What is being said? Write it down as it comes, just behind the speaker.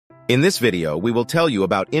In this video, we will tell you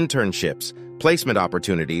about internships, placement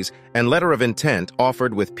opportunities, and letter of intent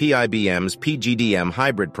offered with PIBM's PGDM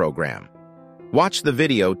Hybrid program. Watch the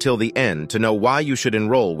video till the end to know why you should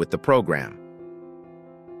enroll with the program.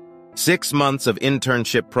 6 months of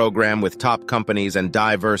internship program with top companies and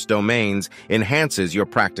diverse domains enhances your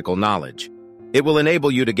practical knowledge. It will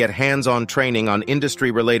enable you to get hands-on training on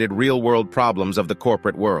industry-related real-world problems of the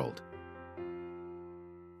corporate world.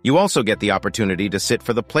 You also get the opportunity to sit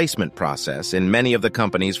for the placement process in many of the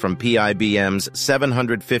companies from PIBM's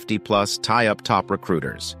 750-plus tie-up top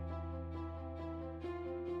recruiters.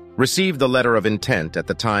 Receive the letter of intent at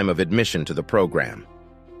the time of admission to the program.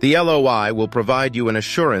 The LoI will provide you an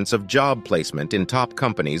assurance of job placement in top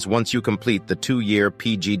companies once you complete the 2-year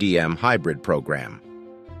PGDM Hybrid program.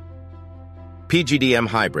 PGDM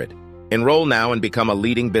Hybrid. Enroll now and become a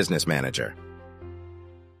leading business manager.